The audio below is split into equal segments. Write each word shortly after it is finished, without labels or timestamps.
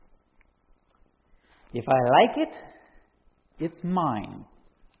If I like it, it's mine.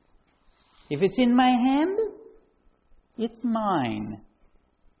 If it's in my hand, it's mine.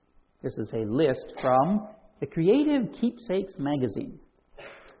 This is a list from the Creative Keepsakes magazine.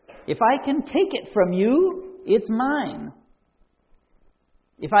 If I can take it from you, it's mine.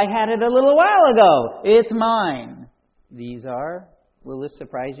 If I had it a little while ago, it's mine. These are, will this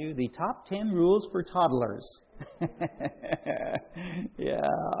surprise you, the top 10 rules for toddlers. Yeah.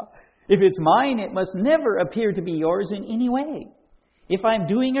 If it's mine, it must never appear to be yours in any way. If I'm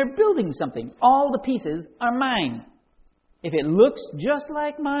doing or building something, all the pieces are mine. If it looks just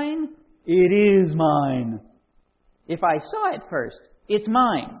like mine, it is mine. If I saw it first, it's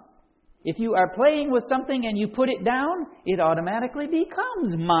mine. If you are playing with something and you put it down, it automatically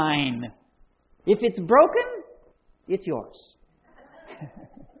becomes mine. If it's broken, it's yours.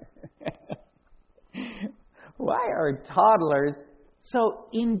 Why are toddlers so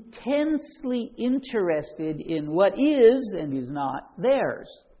intensely interested in what is and is not theirs?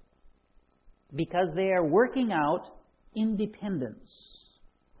 Because they are working out independence.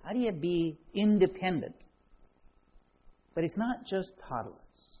 How do you be independent? But it's not just toddlers.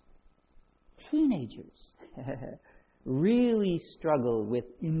 Teenagers really struggle with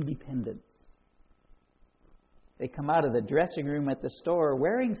independence. They come out of the dressing room at the store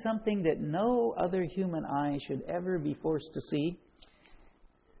wearing something that no other human eye should ever be forced to see.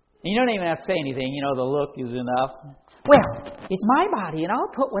 And you don't even have to say anything. You know, the look is enough. Well, it's my body and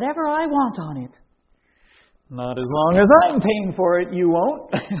I'll put whatever I want on it. Not as long as I'm paying for it, you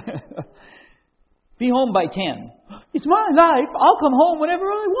won't. Be home by 10. It's my life. I'll come home whenever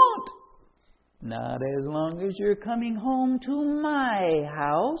I want. Not as long as you're coming home to my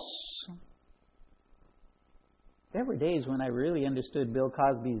house. There were days when I really understood Bill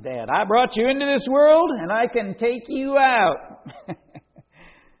Cosby's dad. I brought you into this world and I can take you out.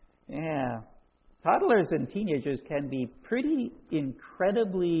 Yeah. Toddlers and teenagers can be pretty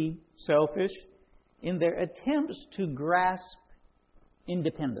incredibly selfish in their attempts to grasp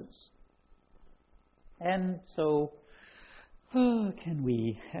independence. And so, can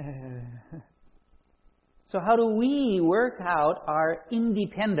we? So how do we work out our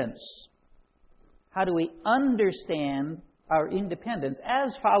independence? How do we understand our independence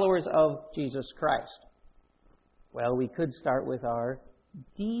as followers of Jesus Christ? Well, we could start with our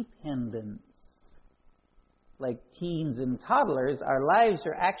dependence. Like teens and toddlers, our lives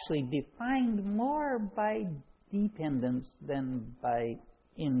are actually defined more by dependence than by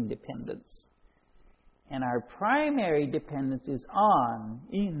independence. And our primary dependence is on,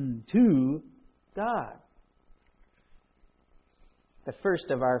 into God. The first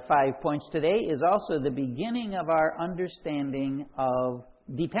of our 5 points today is also the beginning of our understanding of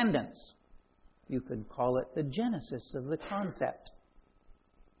dependence. You could call it the genesis of the concept.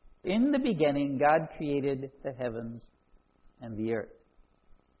 In the beginning, God created the heavens and the earth.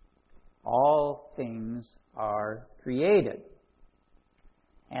 All things are created.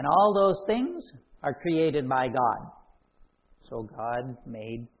 And all those things are created by God. So God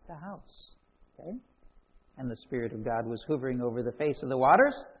made the house. Okay? And the Spirit of God was hovering over the face of the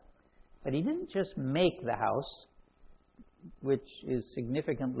waters. But He didn't just make the house, which is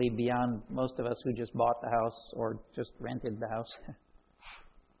significantly beyond most of us who just bought the house or just rented the house.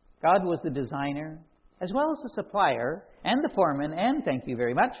 God was the designer, as well as the supplier, and the foreman, and, thank you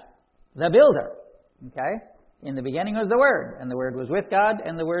very much, the builder. Okay? In the beginning was the Word, and the Word was with God,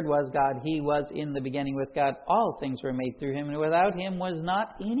 and the Word was God. He was in the beginning with God. All things were made through Him, and without Him was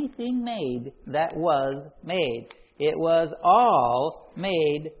not anything made that was made. It was all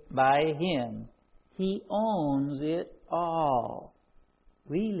made by Him. He owns it all.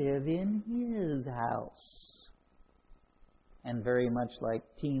 We live in His house. And very much like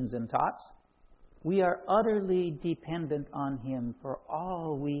teens and tots, we are utterly dependent on Him for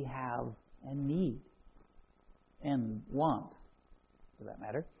all we have and need and want, for that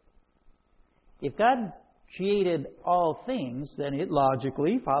matter. If God created all things, then it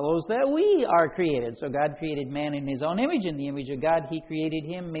logically follows that we are created. So God created man in His own image. In the image of God, He created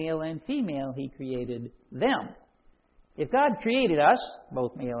him, male and female. He created them. If God created us,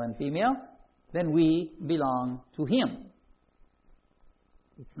 both male and female, then we belong to Him.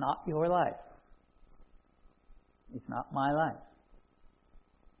 It's not your life. It's not my life.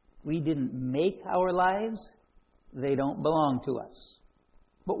 We didn't make our lives. They don't belong to us.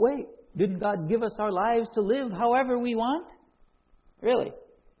 But wait, didn't God give us our lives to live however we want? Really?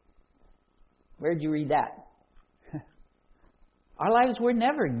 Where'd you read that? Our lives were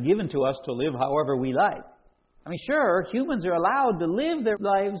never given to us to live however we like. I mean, sure, humans are allowed to live their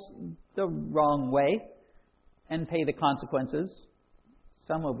lives the wrong way and pay the consequences,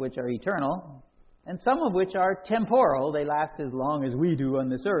 some of which are eternal. and some of which are temporal. They last as long as we do on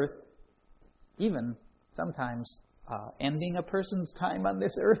this earth, even sometimes ending a person's time on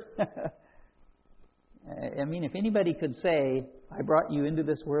this earth. I mean, if anybody could say, I brought you into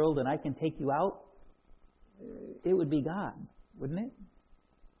this world and I can take you out, it would be God, wouldn't it?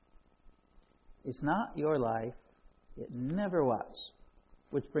 It's not your life. It never was.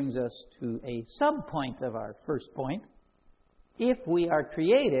 Which brings us to a sub-point of our first point. If we are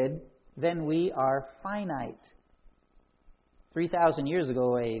created, then we are finite. 3,000 years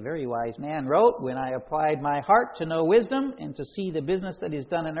ago, a very wise man wrote, when I applied my heart to know wisdom and to see the business that is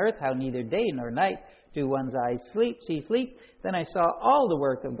done on earth, how neither day nor night do one's eyes see sleep, then I saw all the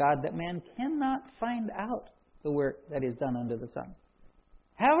work of God, that man cannot find out the work that is done under the sun.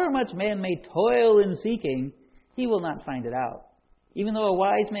 However much man may toil in seeking, he will not find it out. Even though a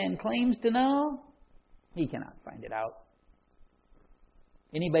wise man claims to know, he cannot find it out.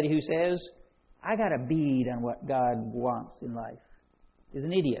 Anybody who says, I got a bead on what God wants in life, is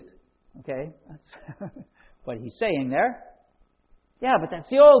an idiot. Okay? That's what he's saying there. Yeah, but that's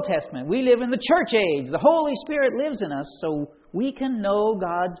the Old Testament. We live in the church age. The Holy Spirit lives in us, so we can know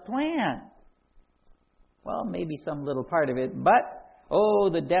God's plan. Well, maybe some little part of it, but oh,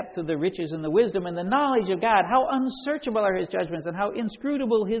 the depth of the riches and the wisdom and the knowledge of God. How unsearchable are His judgments and how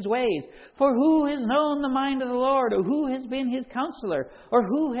inscrutable His ways. For who has known the mind of the Lord, or who has been His counselor, or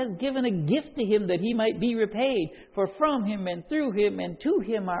who has given a gift to Him that He might be repaid? For from Him and through Him and to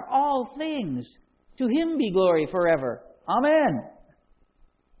Him are all things. To Him be glory forever. Amen.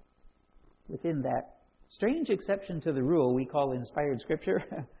 Within that strange exception to the rule we call inspired Scripture,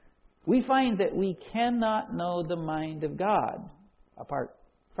 we find that we cannot know the mind of God apart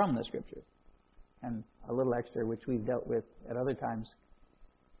from the Scriptures. And a little extra, which we've dealt with at other times.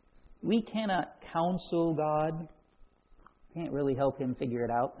 We cannot counsel God. Can't really help Him figure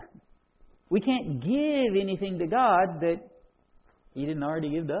it out. We can't give anything to God that He didn't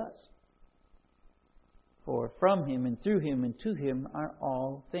already give to us. For from Him and through Him and to Him are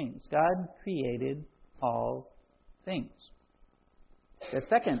all things. God created all things. The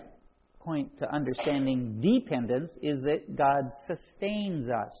second point to understanding dependence is that God sustains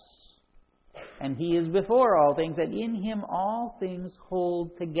us. And He is before all things, and in Him all things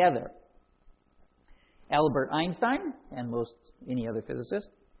hold together. Albert Einstein, and most any other physicist,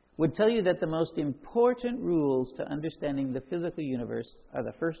 would tell you that the most important rules to understanding the physical universe are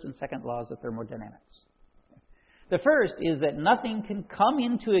the first and second laws of thermodynamics. The first is that nothing can come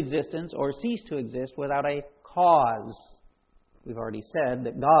into existence or cease to exist without a cause. We've already said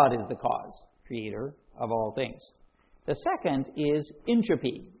that God is the cause, creator of all things. The second is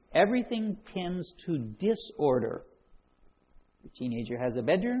entropy. Everything tends to disorder. If a teenager has a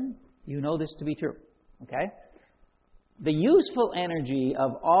bedroom, you know this to be true. Okay? The useful energy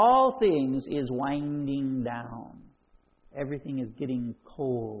of all things is winding down. Everything is getting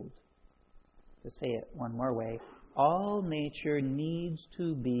cold. To say it one more way, all nature needs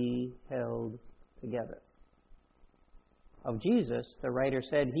to be held together. Of Jesus, the writer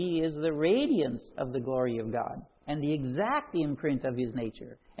said, He is the radiance of the glory of God and the exact imprint of His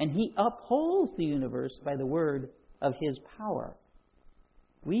nature, and He upholds the universe by the word of His power.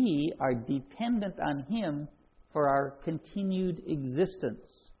 We are dependent on Him for our continued existence.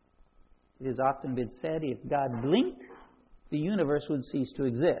 It has often been said, if God blinked, the universe would cease to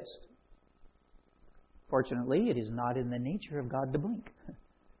exist. Fortunately, it is not in the nature of God to blink.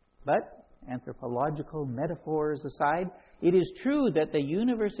 But, anthropological metaphors aside, it is true that the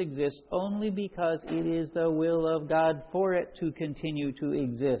universe exists only because it is the will of God for it to continue to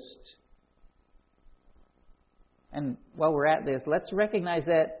exist. And while we're at this, let's recognize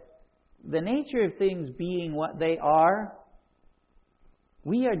that the nature of things being what they are,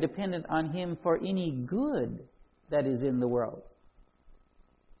 we are dependent on Him for any good that is in the world.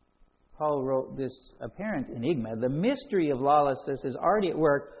 Paul wrote this apparent enigma. The mystery of lawlessness is already at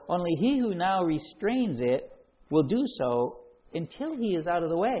work, only he who now restrains it will do so until he is out of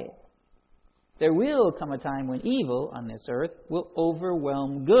the way. There will come a time when evil on this earth will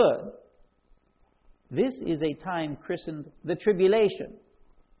overwhelm good. This is a time christened the tribulation,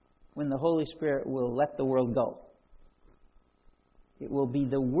 when the Holy Spirit will let the world go. It will be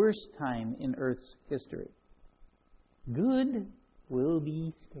the worst time in earth's history. Good will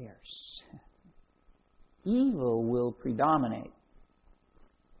be scarce. Evil will predominate.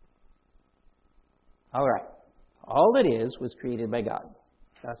 All right. All that is was created by God.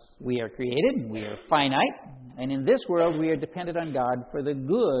 Thus, we are created, we are finite, and in this world we are dependent on God for the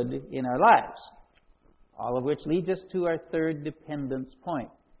good in our lives. All of which leads us to our third dependence point.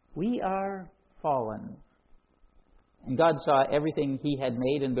 We are fallen. And God saw everything He had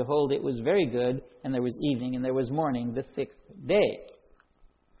made, and behold, it was very good, and there was evening, and there was morning, the sixth day.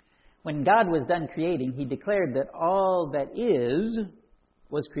 When God was done creating, He declared that all that is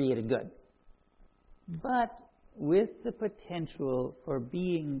was created good. But with the potential for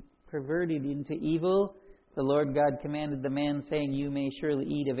being perverted into evil, the Lord God commanded the man, saying, You may surely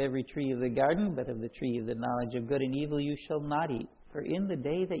eat of every tree of the garden, but of the tree of the knowledge of good and evil you shall not eat. For in the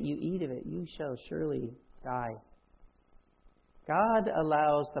day that you eat of it, you shall surely die. God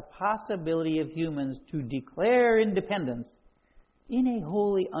allows the possibility of humans to declare independence in a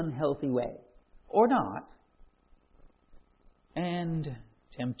wholly unhealthy way, or not. And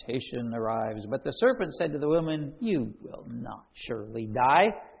temptation arrives. But the serpent said to the woman, You will not surely die.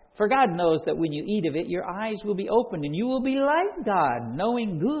 For God knows that when you eat of it, your eyes will be opened, and you will be like God,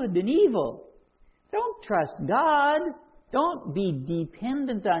 knowing good and evil. Don't trust God. Don't be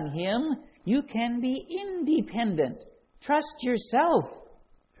dependent on Him. You can be independent. Trust yourself.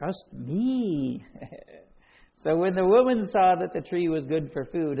 Trust me. So when the woman saw that the tree was good for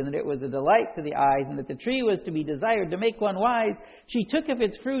food, and that it was a delight to the eyes, and that the tree was to be desired to make one wise, she took of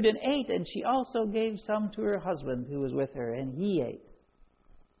its fruit and ate, and she also gave some to her husband who was with her, and he ate.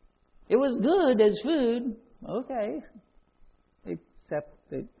 It was good as food. Okay. Except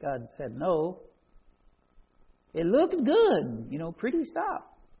that God said no. It looked good. Pretty stuff.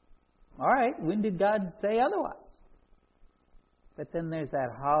 All right. When did God say otherwise? But then there's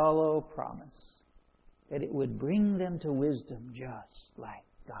that hollow promise that it would bring them to wisdom just like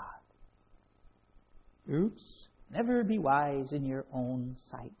God. Oops. Never be wise in your own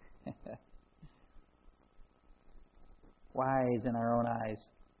sight. Wise in our own eyes.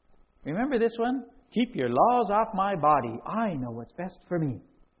 Remember this one? Keep your laws off my body. I know what's best for me.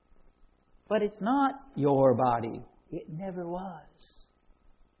 But it's not your body. It never was.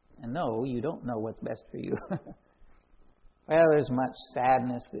 And no, you don't know what's best for you. Well, there's much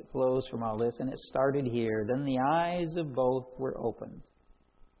sadness that flows from all this, and it started here. Then the eyes of both were opened,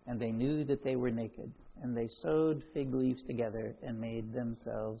 and they knew that they were naked, and they sewed fig leaves together and made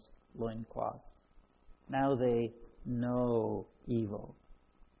themselves loincloths. Now they know evil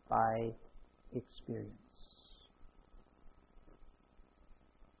by experience,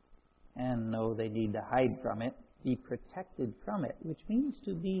 and know they need to hide from it, be protected from it, which means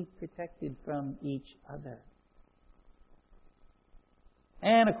to be protected from each other.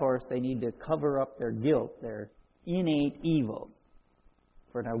 And, of course, they need to cover up their guilt, their innate evil.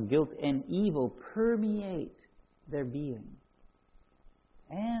 For now guilt and evil permeate their being.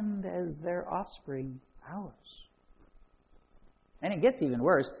 And as their offspring, ours. And it gets even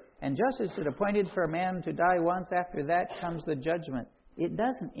worse. And just as it appointed for a man to die once, after that comes the judgment. It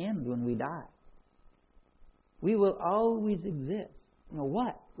doesn't end when we die. We will always exist.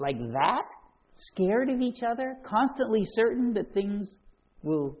 What? Like that? Scared of each other? Constantly certain that things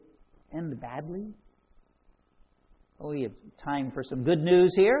will end badly? We have time for some good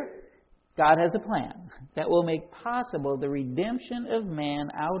news here. God has a plan that will make possible the redemption of man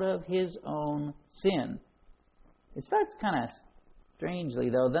out of his own sin. It starts kind of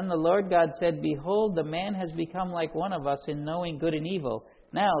strangely, though. Then the Lord God said, Behold, the man has become like one of us in knowing good and evil.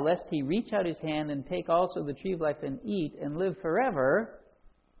 Now, lest he reach out his hand and take also the tree of life and eat and live forever.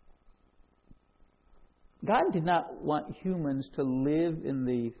 God did not want humans to live in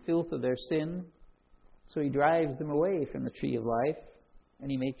the filth of their sin, so He drives them away from the tree of life, and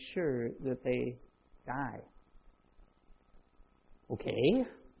He makes sure that they die. Okay.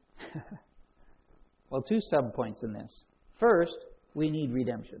 Well, two subpoints in this. First, we need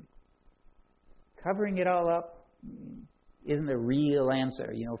redemption. Covering it all up isn't a real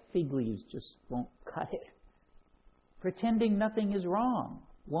answer. Fig leaves just won't cut it. Pretending nothing is wrong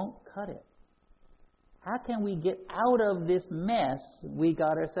won't cut it. How can we get out of this mess we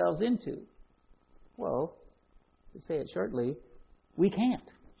got ourselves into? Well, to say it shortly, we can't.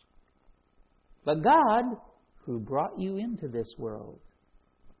 But God, who brought you into this world,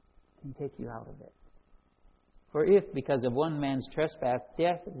 can take you out of it. For if, because of one man's trespass,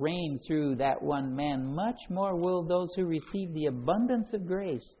 death reigned through that one man, much more will those who receive the abundance of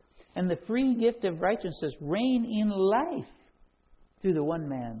grace and the free gift of righteousness reign in life through the one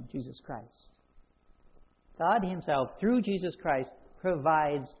man, Jesus Christ. God Himself, through Jesus Christ,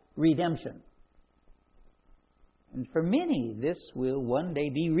 provides redemption. And for many, this will one day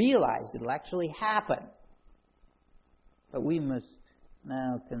be realized. It will actually happen. But we must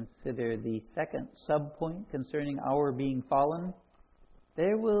now consider the second subpoint concerning our being fallen.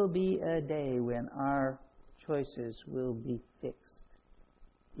 There will be a day when our choices will be fixed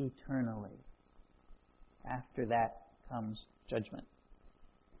eternally. After that comes judgment.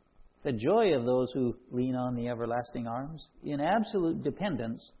 The joy of those who lean on the everlasting arms in absolute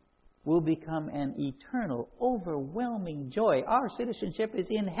dependence will become an eternal, overwhelming joy. Our citizenship is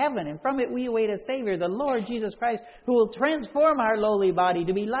in heaven, and from it we await a Savior, the Lord Jesus Christ, who will transform our lowly body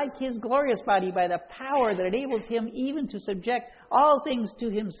to be like His glorious body by the power that enables Him even to subject all things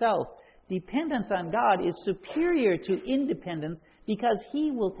to Himself. Dependence on God is superior to independence because He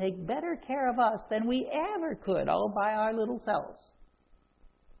will take better care of us than we ever could all by our little selves.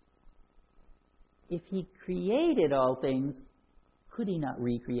 If He created all things, could He not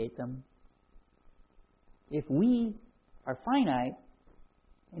recreate them? If we are finite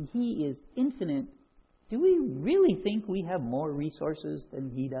and He is infinite, do we really think we have more resources than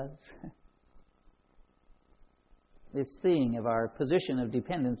He does? This thing of our position of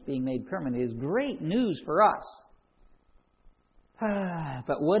dependence being made permanent is great news for us.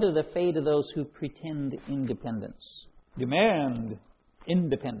 But what of the fate of those who pretend independence? Demand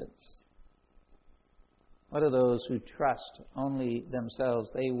independence. What of those who trust only themselves?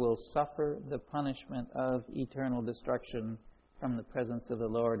 They will suffer the punishment of eternal destruction from the presence of the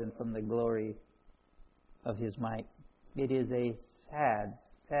Lord and from the glory of His might. It is a sad,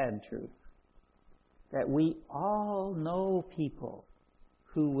 sad truth that we all know people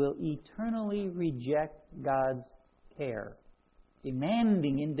who will eternally reject God's care,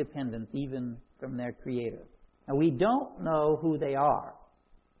 demanding independence even from their Creator. Now, we don't know who they are.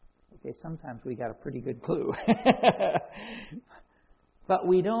 Okay, sometimes we got a pretty good clue. But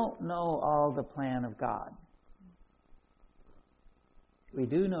we don't know all the plan of God. We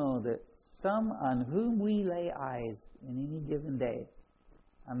do know that some on whom we lay eyes in any given day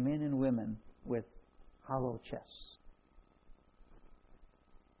are men and women with hollow chests.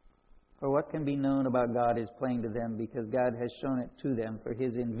 For what can be known about God is plain to them, because God has shown it to them. For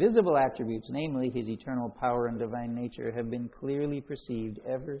His invisible attributes, namely His eternal power and divine nature, have been clearly perceived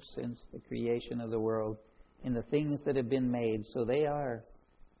ever since the creation of the world in the things that have been made, so they are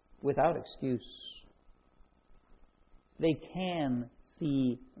without excuse. They can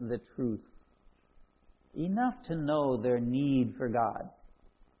see the truth, enough to know their need for God.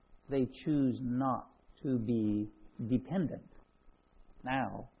 They choose not to be dependent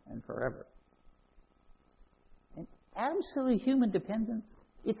now and forever. And absolutely human dependence,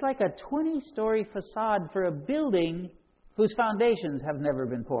 it's like a 20-story facade for a building whose foundations have never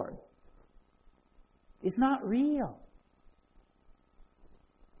been poured. It's not real.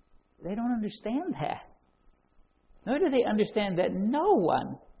 They don't understand that. Nor do they understand that no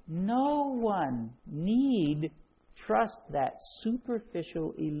one need trust that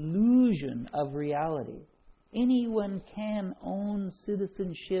superficial illusion of reality. Anyone can own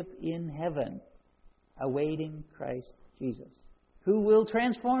citizenship in heaven, awaiting Christ Jesus, who will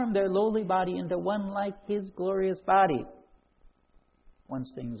transform their lowly body into one like His glorious body,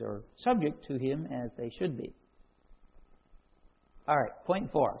 once things are subject to Him as they should be. All right, point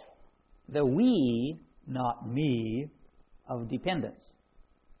 4. The we, not me, of dependence.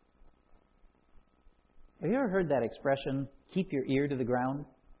 Have you ever heard that expression, keep your ear to the ground?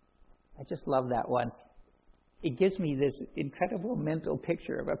 I just love that one. It gives me this incredible mental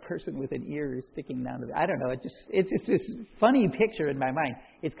picture of a person with an ear sticking down to the... I don't know, it's just this funny picture in my mind.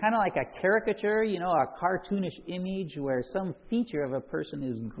 It's kind of like a caricature, a cartoonish image where some feature of a person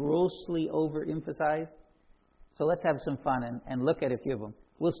is grossly overemphasized. So let's have some fun and look at a few of them.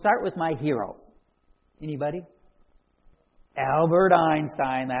 We'll start with my hero. Anybody? Albert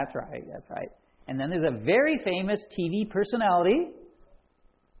Einstein, that's right. And then there's a very famous TV personality,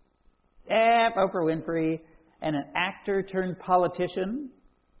 Oprah Winfrey, and an actor turned politician.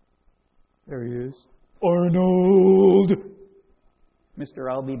 There he is. Arnold.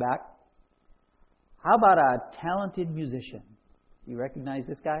 Mr. I'll be back. How about a talented musician? You recognize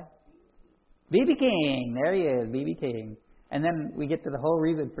this guy? B.B. King. There he is, B.B. King. And then we get to the whole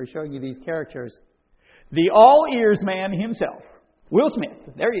reason for showing you these characters. The all-ears man himself, Will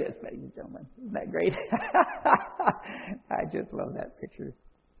Smith. There he is, ladies and gentlemen. Isn't that great? I just love that picture.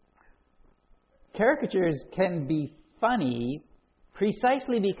 Caricatures can be funny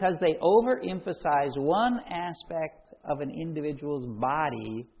precisely because they overemphasize one aspect of an individual's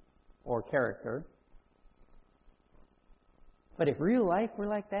body or character. But if real life were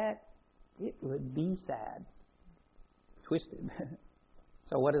like that, it would be sad. Twisted.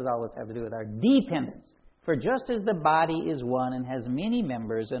 So what does all this have to do with our dependence? For just as the body is one and has many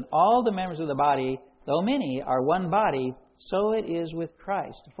members, and all the members of the body, though many, are one body, so it is with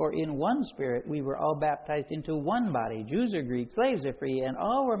Christ. For in one Spirit we were all baptized into one body. Jews or Greeks, slaves or free, and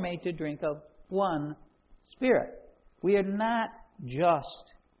all were made to drink of one Spirit. We are not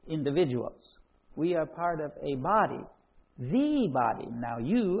just individuals. We are part of a body. The body. Now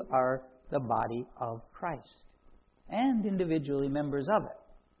you are the body of Christ and individually members of it.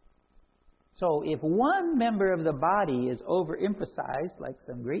 So if one member of the body is overemphasized, like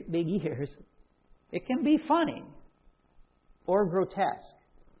some great big ears, it can be funny or grotesque.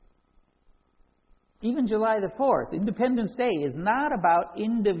 Even July the 4th, Independence Day, is not about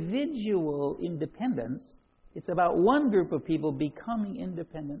individual independence. It's about one group of people becoming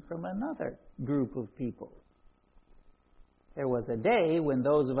independent from another group of people. There was a day when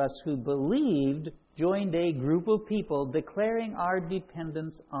those of us who believed joined a group of people declaring our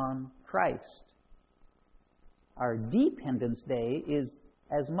dependence on Christ. Our Dependence Day is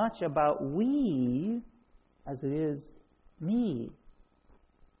as much about we as it is me,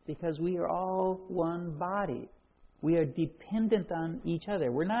 because we are all one body. We are dependent on each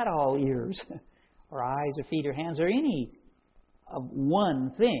other. We're not all ears or eyes or feet or hands or any of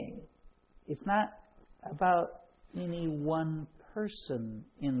one thing. It's not about any one person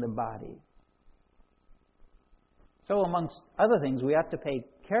in the body. So amongst other things, we have to pay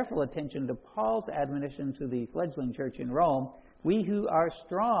careful attention to Paul's admonition to the fledgling church in Rome. We who are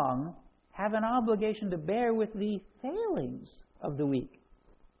strong have an obligation to bear with the failings of the weak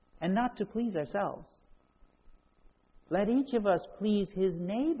and not to please ourselves. Let each of us please his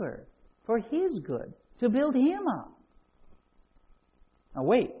neighbor for his good, to build him up. Now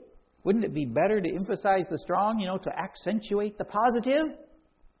wait, wouldn't it be better to emphasize the strong, to accentuate the positive?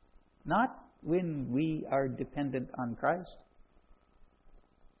 Not when we are dependent on Christ.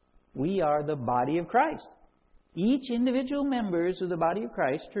 We are the body of Christ. Each individual members of the body of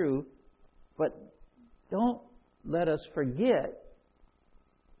Christ, true, but don't let us forget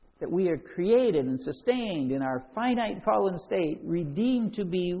that we are created and sustained in our finite fallen state, redeemed to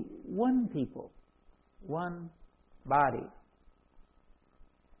be one people, one body.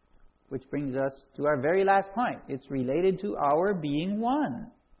 Which brings us to our very last point. It's related to our being one.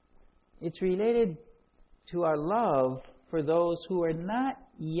 It's related to our love for those who are not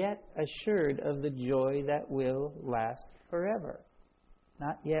yet assured of the joy that will last forever.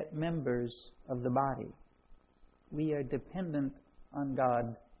 Not yet members of the body. We are dependent on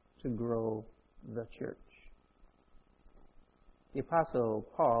God to grow the church. The Apostle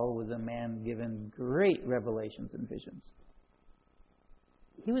Paul was a man given great revelations and visions.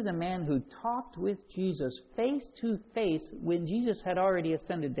 He was a man who talked with Jesus face to face when Jesus had already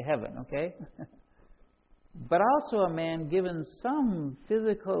ascended to heaven, okay? But also a man given some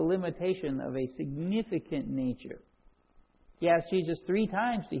physical limitation of a significant nature. He asked Jesus 3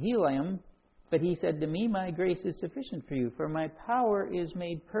 times to heal him, but he said to me, "My grace is sufficient for you, for my power is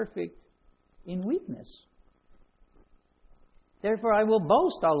made perfect in weakness. Therefore I will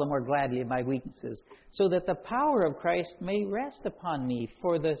boast all the more gladly of my weaknesses, so that the power of Christ may rest upon me.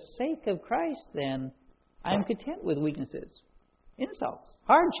 For the sake of Christ, then, I am content with weaknesses, insults,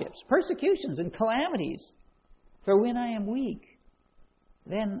 hardships, persecutions, and calamities. For when I am weak,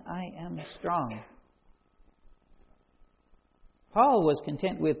 then I am strong." Paul was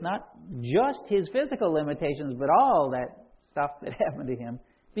content with not just his physical limitations, but all that stuff that happened to him,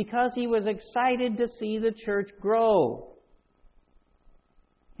 because he was excited to see the church grow.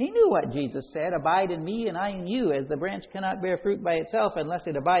 He knew what Jesus said, "Abide in me and I in you. As the branch cannot bear fruit by itself unless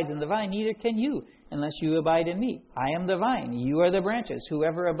it abides in the vine, neither can you unless you abide in me. I am the vine, you are the branches.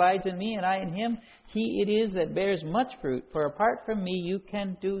 Whoever abides in me and I in him, he it is that bears much fruit. For apart from me you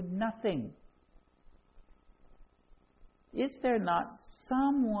can do nothing." Is there not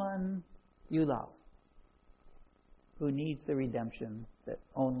someone you love who needs the redemption that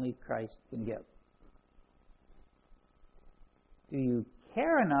only Christ can give? Do you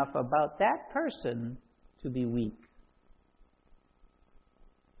care enough about that person to be weak?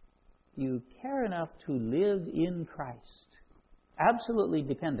 Do you care enough to live in Christ, absolutely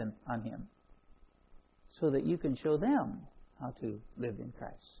dependent on him, so that you can show them how to live in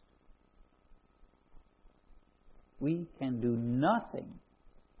Christ? We can do nothing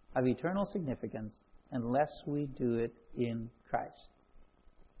of eternal significance unless we do it in Christ.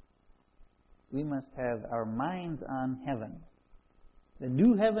 We must have our minds on heaven, the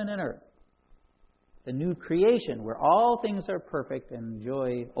new heaven and earth, the new creation where all things are perfect and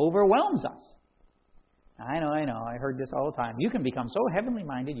joy overwhelms us. I know, I heard this all the time. You can become so heavenly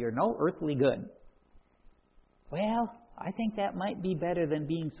minded you're no earthly good. Well, I think that might be better than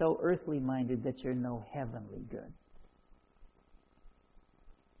being so earthly minded that you're no heavenly good.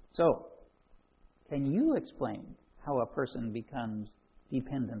 So, can you explain how a person becomes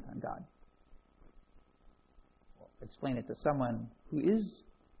dependent on God? Well, explain it to someone who is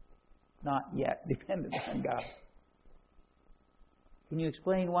not yet dependent on God. Can you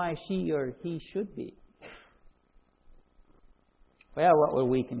explain why she or he should be? Well, what will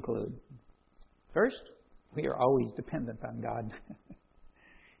we conclude? First, we are always dependent on God.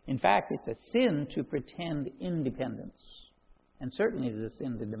 In fact, it's a sin to pretend independence. And certainly it is a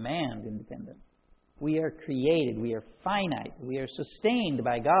sin to demand independence. We are created. We are finite. We are sustained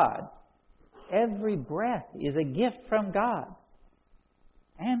by God. Every breath is a gift from God.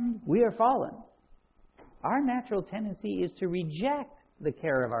 And we are fallen. Our natural tendency is to reject the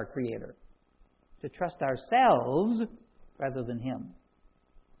care of our Creator, to trust ourselves rather than Him.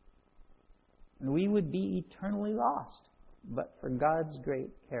 And we would be eternally lost but for God's great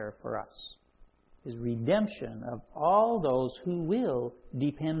care for us. His redemption of all those who will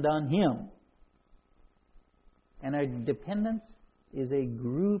depend on Him. And our dependence is a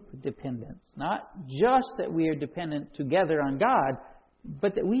group dependence. Not just that we are dependent together on God,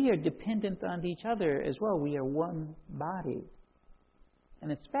 but that we are dependent on each other as well. We are one body.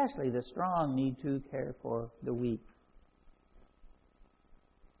 And especially the strong need to care for the weak.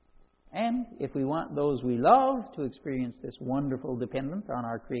 And if we want those we love to experience this wonderful dependence on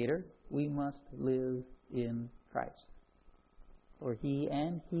our Creator, we must live in Christ. For He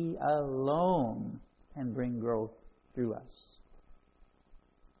and He alone can bring growth through us.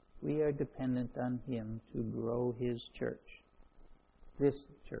 We are dependent on Him to grow His church, this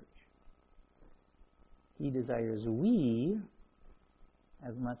church. He desires we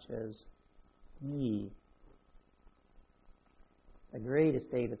as much as me. The greatest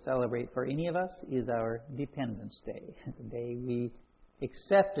day to celebrate for any of us is our Dependence Day, the day we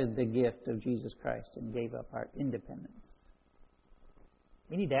accepted the gift of Jesus Christ and gave up our independence.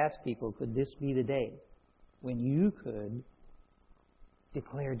 We need to ask people, could this be the day when you could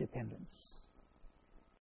declare dependence?